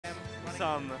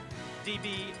some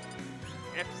DBFZ,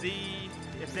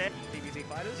 DBZ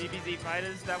Fighters? DBZ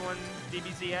Fighters, that one,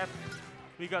 DBZF.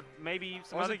 We got maybe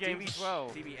some other games as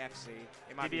well. DBFC.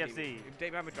 It might DBFC.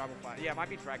 It might be Dragon Ball Fighter. Yeah, it might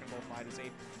be Dragon Ball Fighter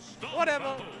Z.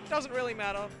 Whatever. Doesn't really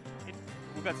matter.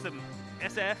 We've got some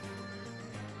SF.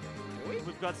 Do we?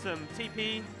 We've got some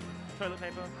TP, toilet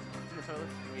paper in the toilet.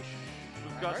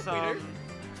 We've got hope we some do.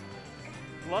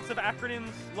 lots of acronyms,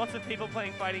 lots of people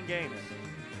playing fighting games.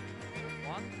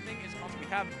 One thing is constant. We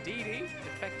have DD,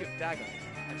 Defective Dagger,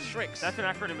 and Shrix. That's an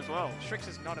acronym as well. Shrix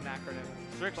is not an acronym.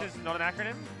 Shrix is not an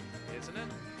acronym? Isn't it?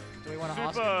 Do we want to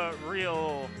ask Super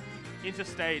real,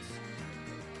 interstate,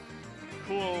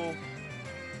 cool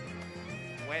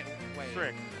Wait.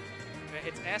 Shrix.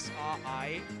 It's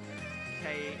S-R-I-K-S.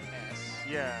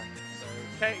 Yeah. So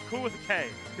K, cool with a K.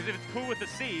 Because if it's cool with a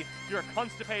C, you're a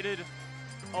constipated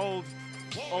old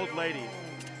lady.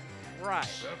 right.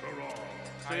 So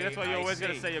that's why you're always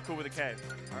going to say you're cool with a K.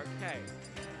 Okay.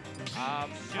 Do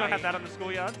you not have that on the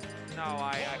schoolyard? No,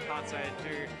 I can't say it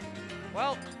too.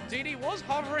 Well, DD was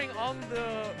hovering on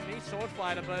the Mii Sword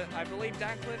Fighter, but I believe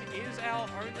Danklin is our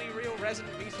only real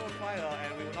resident Mii Sword Fighter,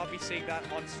 and we will not be seeing that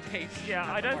on stage.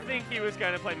 Yeah, I don't think he was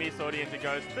going to play Mii Sword into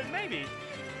Ghost, but maybe.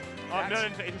 Oh, no,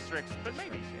 into Strix, but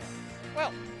maybe. Yeah.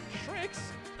 Well, Shrix,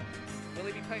 will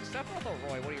he be playing Sephiroth or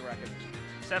Roy? What do you reckon?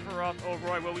 Sephiroth or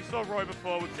Roy. Well, we saw Roy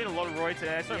before. We've seen a lot of Roy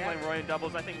today. I saw him playing Roy in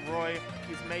doubles. I think Roy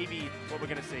is maybe what we're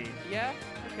going to see. Yeah?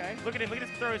 Okay. Look at him. Look at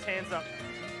him throw his hands up.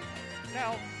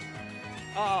 Now,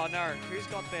 oh no, who's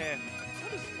got their...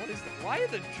 What is the... Why are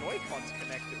the Joy-Cons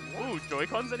connected? What? Ooh,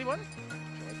 Joy-Cons, anyone?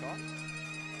 Joy-Cons?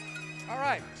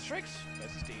 Alright, Strix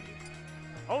versus DD.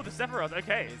 Oh, the Sephiroth.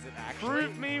 Okay. Is it actually?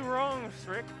 Prove me wrong,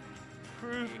 Strick.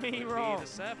 Prove me wrong. The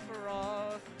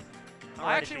Sephiroth. Alrighty.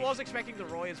 I actually was expecting the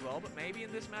Roy as well, but maybe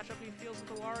in this matchup he feels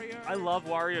the Wario. I love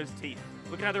Wario's teeth.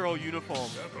 Look at how they're all uniform.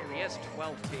 He has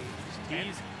 12 teeth.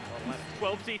 He's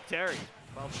 12 teeth Terry.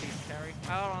 12 teeth Terry.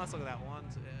 Oh, let's look at that one.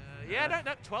 Yeah,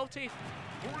 no, 12 teeth.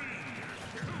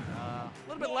 A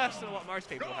little bit less than what most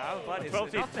people have, but it's 12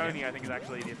 teeth enough Tony, I think, is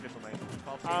actually the official name.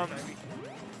 12 teeth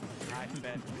Tony. I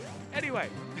bet. Anyway.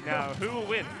 Now, who will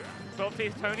win? 12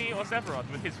 teeth Tony or Sephiroth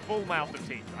with his full mouth of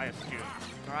teeth, I assume.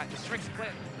 Alright, the Strix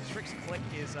click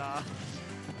is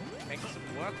making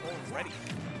some work already.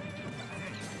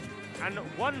 And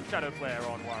one Shadow Flare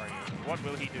on Wario. What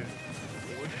will he do?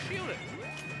 He would shield it,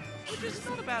 which is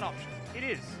not a bad option. It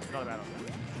is not a bad option.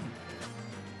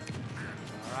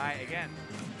 Alright, again.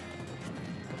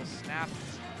 Little snap.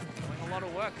 Doing a lot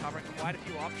of work, covering quite a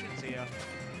few options here.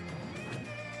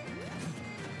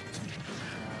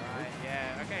 Alright,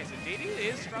 yeah. Okay, so DD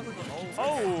is struggling with He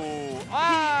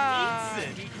eats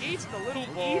it. He eats the little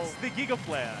ball. He eats the Giga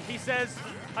Flare. He says,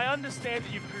 I understand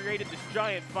that you've created this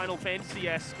giant Final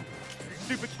Fantasy-esque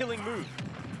super killing move,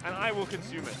 and I will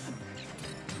consume it.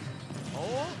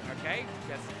 Oh, okay.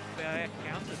 Gets fair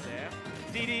counted there.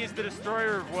 DD is the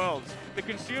destroyer of worlds, the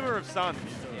consumer of suns.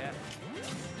 Yeah.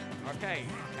 Okay,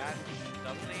 catch.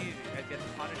 Doesn't he get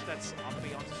punished? That's up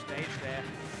onto stage there.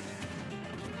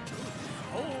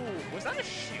 Oh, was that a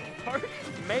shield poke?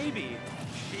 Maybe.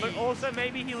 Jeez. But also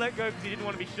maybe he let go because he didn't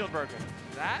want to be shield broken.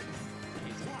 That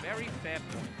is a very fair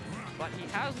point. But he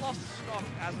has lost stock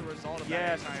as a result of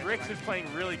Yeah, that. Rix is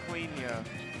playing really clean here.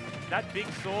 That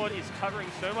big sword is covering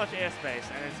so much airspace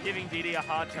and it's giving DD a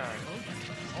hard time.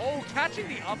 Oh, catching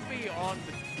the up B on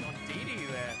DD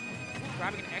there.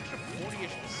 Grabbing an extra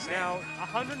 40-ish%. Now,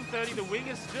 130, the wing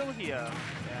is still here.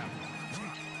 Yeah.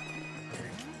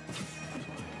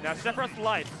 Now, Sephiroth's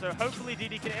light, so hopefully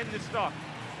DD can end this stock.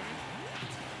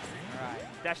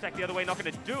 Alright. Dash attack the other way, not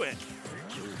going to do it.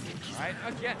 Right,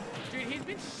 again. Dude, he's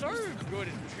been so good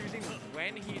at choosing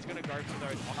when he's going to go for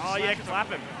those. Oh, yeah, clap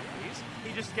him.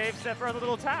 He just gave Sephiroth a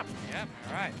little tap. Yep,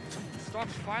 alright.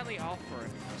 Stock's finally off for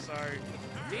it. So,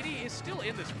 DD is still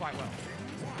in this quite well.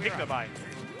 Pick the bike.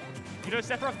 You know,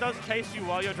 Sephiroth does chase you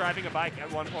while you're driving a bike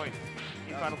at one point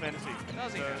in Final Fantasy.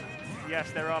 Does he? So,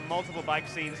 yes, there are multiple bike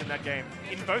scenes in that game.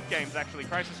 In both games, actually,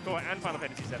 Crisis Core and Final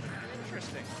Fantasy VII.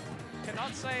 Interesting.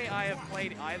 Cannot say I have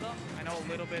played either. I know a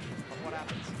little bit of what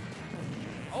happens.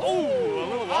 Oh, a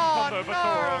little up combo, but the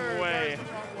wrong way. The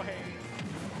wrong way.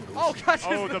 Oh,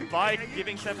 catches the bike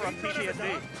giving Sephiroth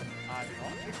PTSD.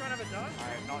 You trying to have a dunk?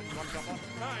 Alright, no, you want to jump on?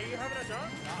 No, are you having a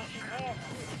dunk? No. Oh.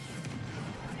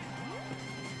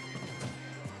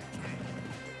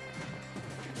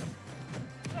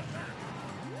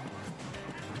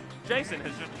 Jason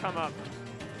has just come up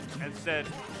and said,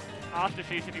 asked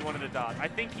Ashish if he wanted a dart. I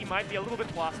think he might be a little bit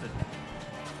plastered.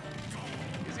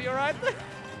 Is he alright?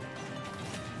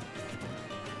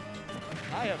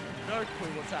 I have no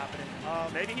clue what's happening.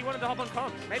 Maybe he wanted to hop on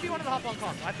comms. Maybe he wanted to hop on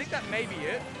comms. I think that may be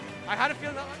it. I had a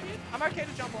feeling that might be it. I'm okay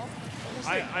to jump off. We'll see.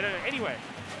 I don't know. Anyway,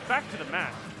 back to the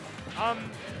match.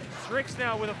 Strix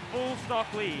now with a full stock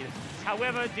lead.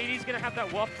 However, DD's going to have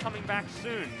that waft coming back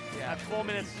soon. Yeah. At 4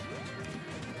 minutes.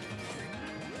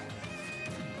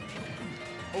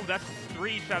 Oh, that's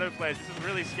 3 Shadow Flares. This is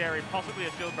really scary. Possibly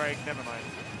a shield break. Never mind.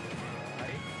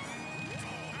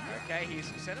 Okay, he's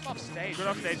sent him off stage. Good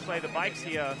off stage play. The bike's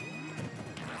here.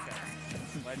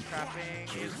 Ledge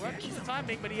trapping is working for the time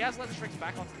being, but he has let the Strix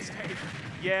back onto the stage.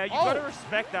 Yeah, you've got to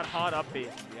respect that hard up B.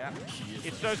 Yeah.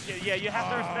 It's so, yeah, you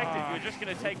have to respect it. You're just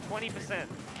going to take 20%.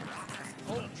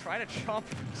 Oh, try to chop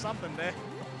something there.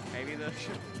 Maybe the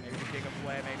King of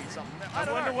Flare, maybe something there.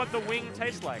 I wonder what the wing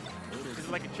tastes like. Is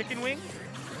it like a chicken wing?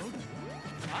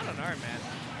 I don't know, man.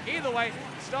 Either way,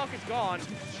 stock is gone.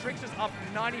 Strix is up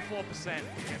 94%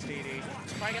 against DD.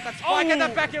 Try and get that spike, get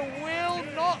that back. It will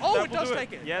not. Oh, That it will does do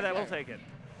take it. Yeah, that will take it.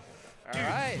 All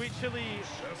right. Sweet Chili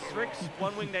Strix,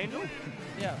 one-winged angel.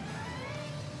 Yeah.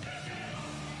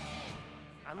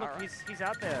 And look, Alright. he's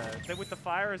out there. They're with the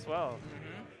fire as well.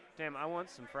 Damn, I want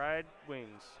some fried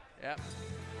wings. Yep.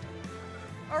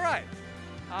 All right.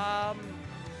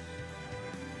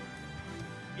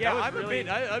 Yeah, was I'm really-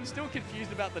 I'm still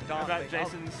confused about the dart About thing.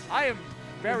 Jason's. I am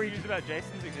very Confused about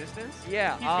Jason's existence.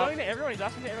 Yeah. He's going to everyone. He's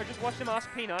asking to everyone. Just watch him ask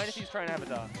P9 if he's trying to have a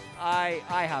dart. I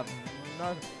have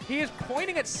no. He is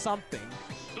pointing at something.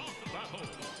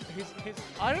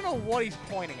 I don't know what he's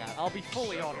pointing at. I'll be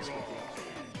fully honest with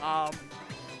you.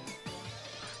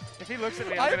 If he looks at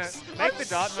me, I'm going to make the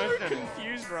dart so motion.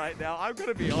 confused right now. I'm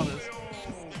gonna be honest.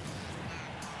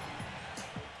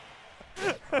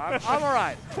 I'm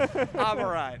alright. I'm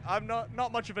alright. I'm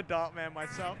not much of a dart man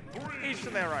myself. Each to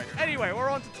their own. Anyway, we're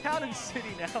on to Town and City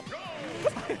now.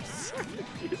 I'm so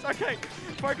confused. Okay,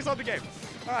 focus on the game.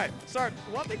 Alright, so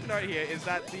one thing to note here is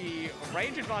that the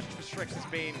range advantage for Strix has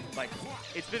been, like,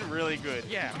 It's been really good.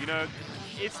 Yeah. You know,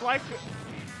 it's like,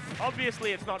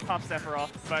 obviously it's not Puff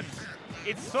Sephiroth, but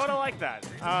it's sort of like that.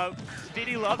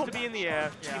 DD loves to be in the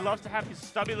air. Yeah. He loves to have his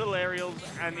stubby little aerials,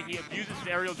 and he abuses his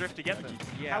aerial drift to get them.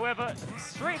 Yeah. However,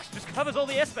 Strix just covers all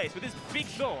the airspace with his big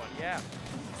sword. yeah.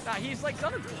 Nah, he's like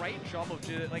done a great job of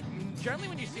just, like, generally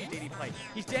when you see DD play,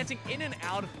 he's dancing in and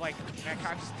out of like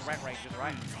characters' threat ranges,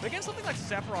 right? But against something like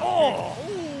Sephiroth, Oh!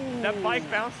 ooh. That bike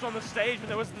bounced on the stage, but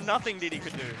there was nothing DD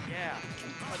could do. Yeah.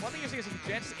 Like one thing you see is he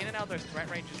dances in and out of those threat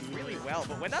ranges really well,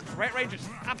 but when that threat range is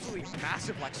absolutely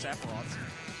massive like Sephiroth's,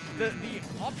 the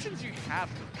options you have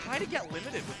kind of get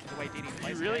limited with the way DD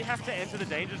plays. You really the game. have to enter the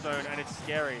danger zone, and it's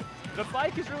scary. The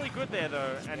bike is really good there,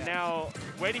 though, and now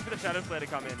waiting for the Shadow Flare to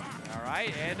come in. All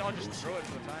right, and on just through it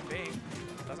for the time being.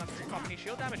 Doesn't have to take off any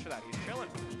shield damage for that. He's chilling.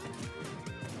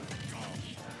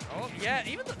 Oh yeah,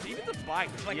 even the bike,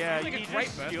 which like Yeah, really he a great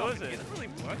just burst skewers off, it. isn't really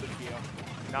working here.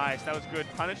 Nice, that was good.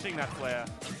 Punishing that flare.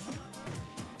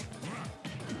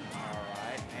 All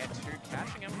right, and two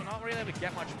catching him. We're not really able to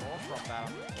get much more from that,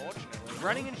 unfortunately.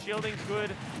 Running and shielding's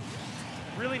good.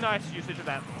 Really nice usage of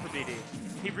that for DD.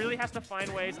 He really has to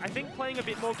find ways. I think playing a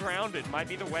bit more grounded might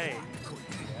be the way.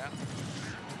 Yeah.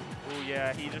 Oh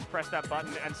yeah, he just pressed that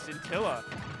button, and Scintilla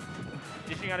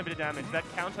dishing out a bit of damage. That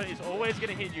counter is always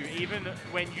going to hit you, even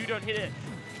when you don't hit it.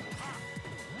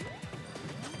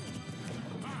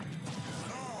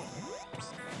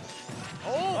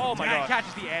 Oh my man, God.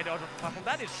 catches the air dodge off the platform.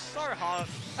 That is so hard.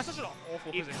 That's such an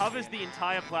awful It position. covers the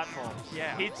entire platform.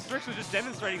 Yeah. Strix was just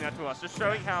demonstrating that to us, just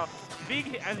showing how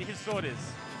big and his sword is.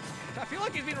 I feel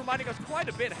like he's been reminding us quite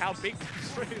a bit how big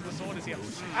the sword is here.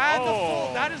 And the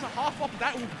full, that is a half waft.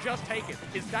 That will just take it.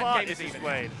 His that fart game is is his even.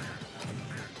 blade.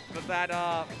 But that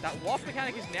waft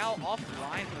mechanic is now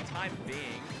offline for the time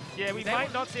being. Yeah, we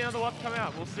might not see another waft come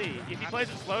out. We'll see. If he plays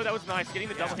it slow, that was nice. Getting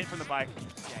the double hit from the bike.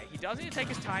 Yeah, he does need to take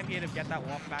his time here to get that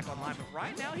waft back online. But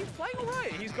right now, he's playing all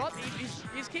right. He's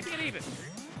keeping it even.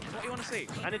 That's what you want to see.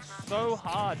 And it's so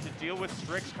hard to deal with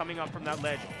Strix coming up from that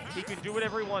ledge. He can do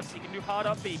whatever he wants. He can do hard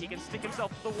up B. He can stick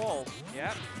himself to the wall.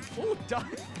 Yeah. Ooh,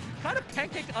 kind of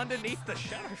pancaked underneath the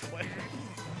Shadow Flare.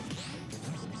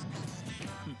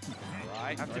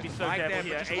 Right. Have to be so Right careful there,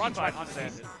 here. but just runs right 85%.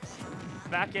 underneath it.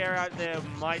 Back air out there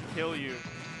might kill you.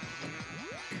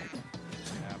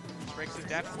 Yeah. Strix is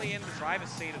definitely in the driver's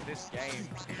seat of this game.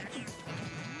 Let's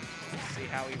see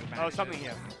how he manages. Oh, something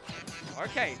here.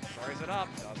 Okay, throws it up.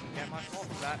 Doesn't get much more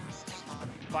from that.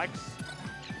 Bikes.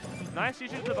 Nice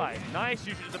usage of the bike. Nice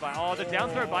usage of the bike. Oh, the down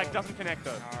throw bike doesn't connect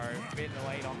though. No, bit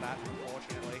delayed on that,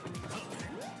 unfortunately.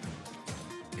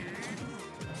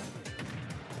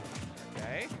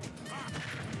 Okay.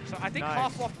 So I think Nice.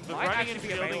 half waft The might running actually and be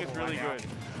shielding available is really right now. good.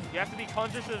 You have to be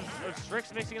conscious of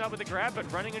Strix mixing it up with the grab, but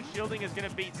running and shielding is going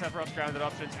to beat Sephiroth's grounded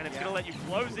options, and it's going to let you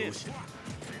close in.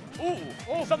 Ooh,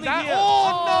 something here.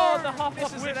 Oh, no! The half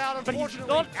This is whip, it out, but he's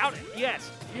unfortunately. not out yet.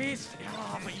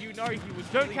 But you know he was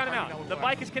Don't really count him hoping out. that The would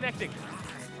bike work. is connecting.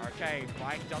 Okay,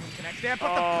 bike doesn't connect there, but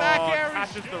Oh, the back air is...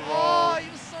 catches the roll. Oh, he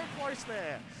was so close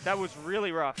there. That was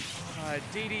really rough.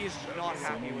 DD is not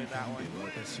happy with that one.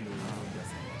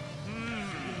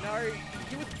 No,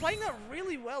 he was playing that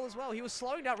really well as well. He was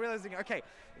slowing down, realizing, okay,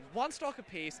 one stock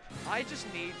apiece. I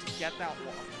just need to get that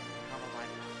one.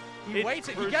 He It's waits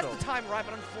it. He crucial. gets the time right,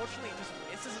 but unfortunately, it just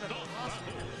misses it at the last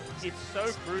minute. It's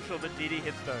so crucial that DD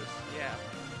hits those. Yeah.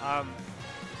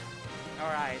 All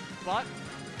right, but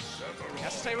he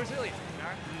has to stay resilient. You know.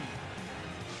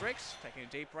 Strix taking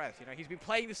a deep breath. You know, he's been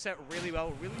playing this set really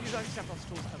well, really using Sephiroth's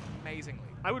tools amazingly.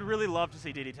 I would really love to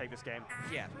see DD take this game.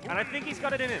 Yeah. And I think he's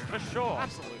got it in it, for sure.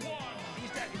 Absolutely.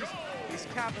 He's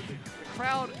capping the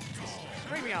crowd is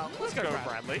screaming out. Let's go,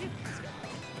 Bradley.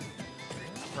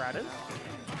 Bradders.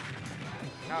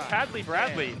 Alright. Padley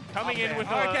Bradley coming in with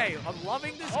a... Okay, I'm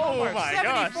loving this Oh combo. my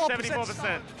gosh, 74%.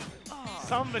 74%. Oh.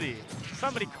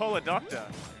 Somebody call a doctor.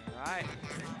 Right.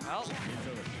 Well,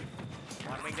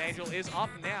 One Winged Angel is up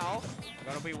now.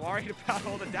 Gotta be worried about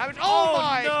all the damage. Oh,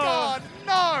 my no. god,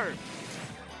 no!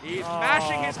 He's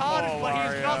mashing his hardest, poor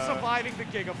but he's not Wario. surviving the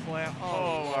Giga Flare.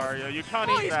 Oh, Wario, you can't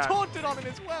Oh, eat he's that. taunted on him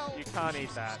as well. You can't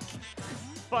eat that.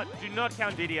 But do not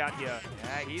count DD out here.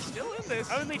 Yeah, he's still in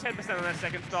this. Only 10% on that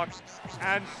second stock.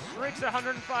 And Strix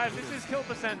 105. This is kill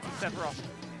percent for Sephiroth.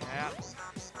 Yeah.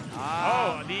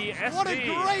 Oh, the SD. What a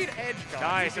great edge guard.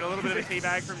 Nice, and a little bit of a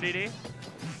teabag from DD.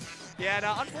 Yeah,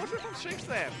 no, unfortunate from Strix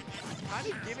there. Kind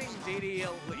of giving DD,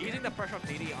 easing the pressure on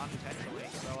DD unintentionally.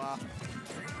 So, all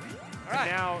right.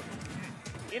 Now,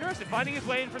 interested, finding his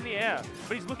way in from the air.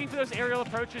 But he's looking for those aerial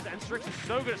approaches, and Strix is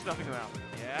so good at snuffing them out.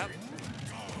 Yeah.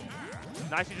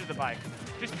 Nice use of the bike.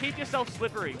 Just keep yourself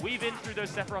slippery. Weave in through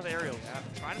those Sephiroth aerials.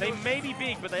 Yeah. They may be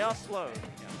big, but they are slow.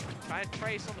 Yeah. Trying to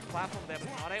trace on the platform there, but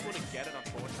not able to get it,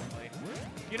 unfortunately.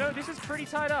 You know, this is pretty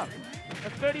tied up. A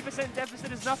 30%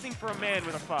 deficit is nothing for a man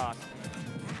with a fast.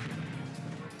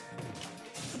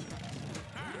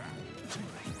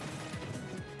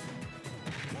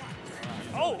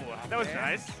 Oh, that was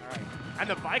nice. All right. And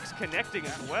the bike's connecting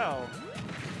as well.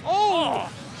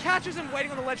 Oh! Catches him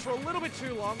waiting on the ledge for a little bit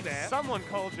too long there. Someone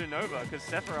called Genova because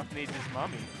Sephiroth needs his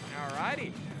mummy.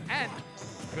 Alrighty. And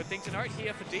good thing to note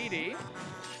here for DD.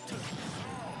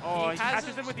 Oh, he hasn't-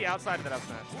 catches him with the outside of that up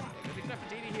smash. Good thing to note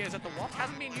for DD here is that the Waft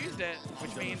hasn't been used yet,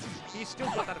 which means he's still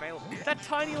got that available. That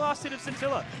tiny last hit of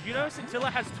Scintilla. You know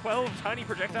Scintilla has 12 tiny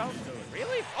projectiles?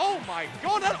 Really? Oh my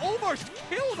god, that almost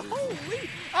killed! Holy!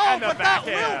 Oh, And the but that back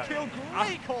air. will kill!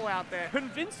 Great call out there.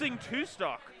 Convincing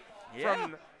two-stock Yeah.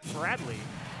 from Bradley.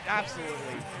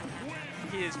 Absolutely.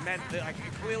 He is meant, like,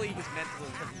 clearly his mental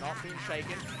has not been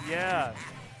shaken. Yeah.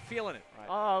 Feeling it. Right.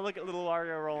 Oh, look at little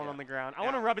Wario rolling on the ground. I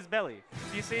want to rub his belly.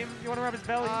 Do you see him? You want to rub his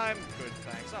belly? I'm good,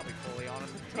 thanks. I'll be fully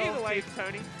honest. Oh, Either way, Steve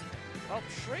Tony. well,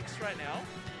 Strix right now,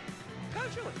 kind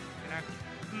of chilling.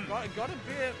 You know, got a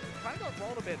bit, kind of got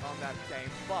rolled a bit on that game,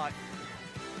 but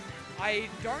I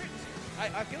feel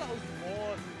like it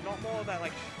was not more that,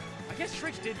 like, I guess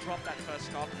Strix did drop that first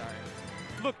stock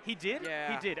though. Look, he did.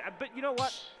 Yeah. He did. But you know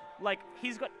what? Like,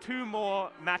 he's got 2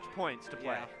 more match points to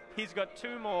play. Yeah. He's got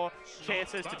 2 more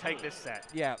chances to take this set.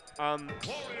 Yeah.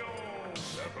 Cool.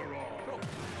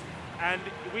 And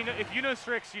we know if you know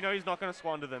Strix, you know he's not going to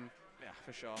squander them. Yeah,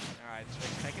 for sure. All right,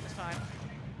 Strix taking his time.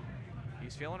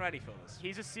 He's feeling ready for this.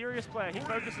 He's a serious player. He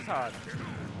focuses hard.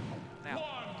 Now,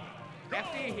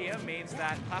 FD here means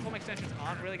that platform extensions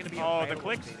aren't really going to be Oh, the available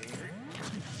clicks. to DD.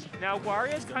 Now,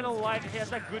 Wario's kind of light. He has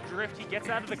that good drift. He gets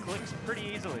out of the clicks pretty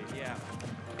easily. Yeah.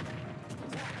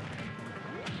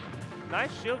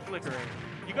 Nice shield flickering.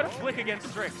 You got to flick against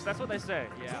Strix. That's what they say.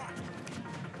 Yeah.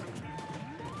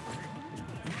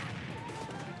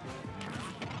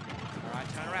 All right,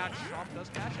 turn around. Chomp does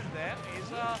catch him there.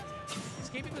 He's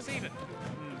keeping this even.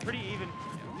 Pretty even.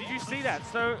 Did you see that?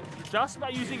 So, just by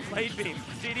using Blade Beam,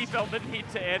 DD felt the need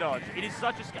to air dodge. It is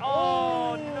such a...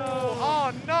 Oh, no!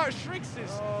 Oh, no! Strix is...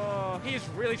 Oh. He is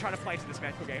really trying to play to this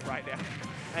mental game right now.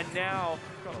 And now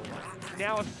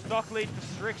a stock lead for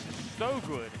Strix is so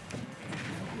good.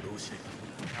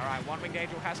 All right, One Winged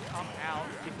Angel has come out.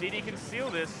 If DD can seal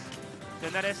this,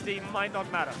 then that SD might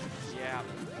not matter. Yeah.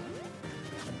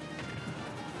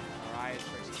 All right,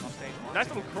 Strix is off stage. Nice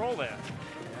little crawl there.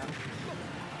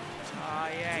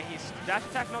 Yeah, he's... Dash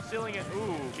attack not sealing it.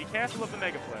 Ooh, be careful of the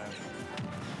Mega Flare.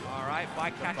 All right,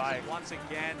 Bike catches Bike. him once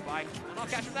again. Bike will not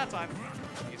catch him that time.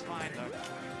 He's fine, though.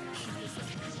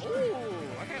 Ooh,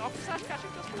 okay, off the slash catching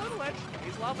just below the ledge.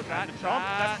 He's loving that. And the chomp,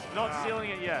 that's not sealing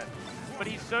it yet. But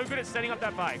he's so good at setting up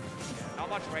that bike. Not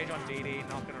much rage on DD,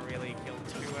 not going to really kill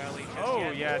too early just Oh,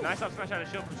 yet. yeah, nice up smash out of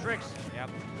shield from Strix. Yep.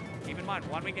 Keep in mind,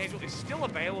 One Wing Angel is still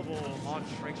available on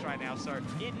Strix right now, so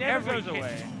It never every goes hit-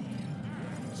 away.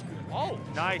 Oh,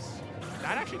 Nice.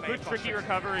 that actually made Good tricky Strix.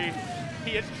 recovery.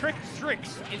 He has tricked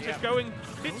Strix into just going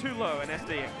a bit too low and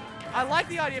SDing. I like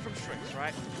the idea from Strix,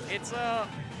 right? It's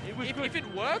It was if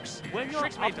it works, When you're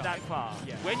Strix up may die. that far,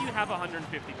 Yeah. when you have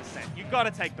 150%, you got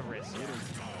to take the risk.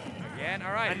 Again,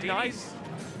 all right. And DD's nice,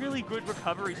 really good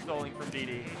recovery stalling from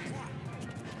DD.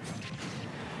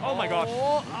 Oh my gosh,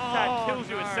 that kills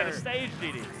you at center stage,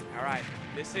 DD. All right,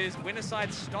 this is winner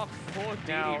side stock for DD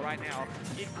Now- right now.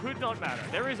 It could not matter.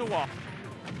 There is a waft.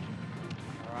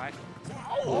 All right.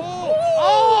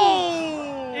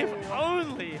 Oh! If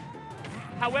only.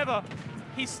 However,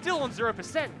 he's still on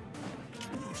 0%.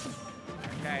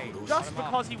 Okay. Just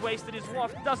because he wasted his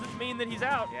waft doesn't mean that he's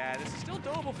out. Yeah, this is still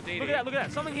doable for DD. Look at that, look at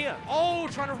that. Something here. Oh,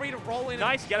 trying to read a roll in.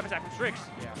 Nice get up attack from Strix.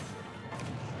 Yeah.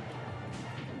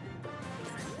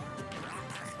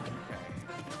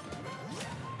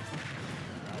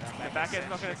 And back end's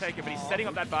not going to take it, but he's setting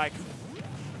up that bike.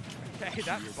 Okay,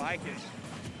 that bike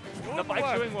is doing The bike's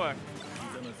work. doing work.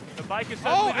 The bike is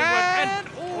certainly doing and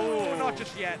work. oh, not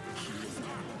just yet.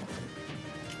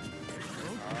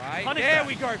 All right, Punish there that.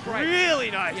 we go. Great.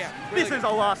 Really nice. Yeah, really This is a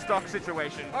last stock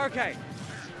situation. Okay.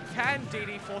 Can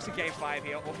DD force a game 5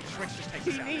 here, or can Strix just take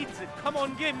He this out? needs it. Come on,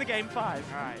 give him the game 5.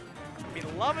 All right.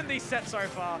 Been loving these sets so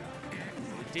far.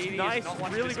 DD Nice, is not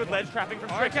one to really good disappoint. ledge trapping from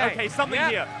Strix. Okay, Okay, something yeah.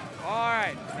 here. All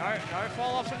right. No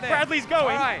fall offs from there. Bradley's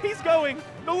going. All right. He's going.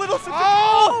 The little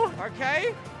Oh!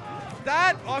 Okay.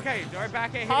 That, okay, no back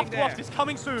air hitting Half there. waft is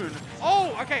coming soon.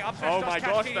 Oh, okay, up smash Oh does my catch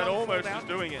gosh, DD that on the almost fall was down.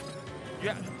 doing it.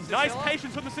 Yeah, Scintilla? nice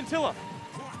patience from the Scintilla.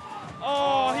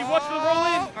 Oh, he watched the roll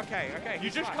in. Okay, You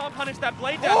he's just fine. can't punish that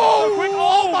blade down Oh! so quick.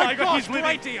 Oh my god, gosh, he's living.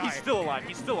 great DI. He's still alive.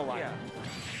 He's still alive. Yeah.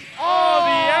 Oh, the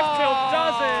F tilt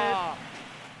does it.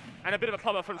 And a bit of a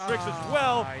pump from Strix as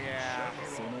well. Yeah.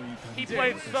 He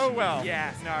played so well.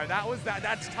 Yeah, no,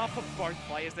 that's tough for both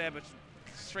players there, but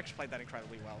Strix played that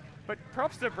incredibly well. But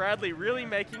props to Bradley, really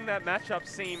making that matchup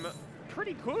seem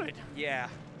pretty good. Yeah,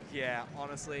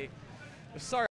 honestly. So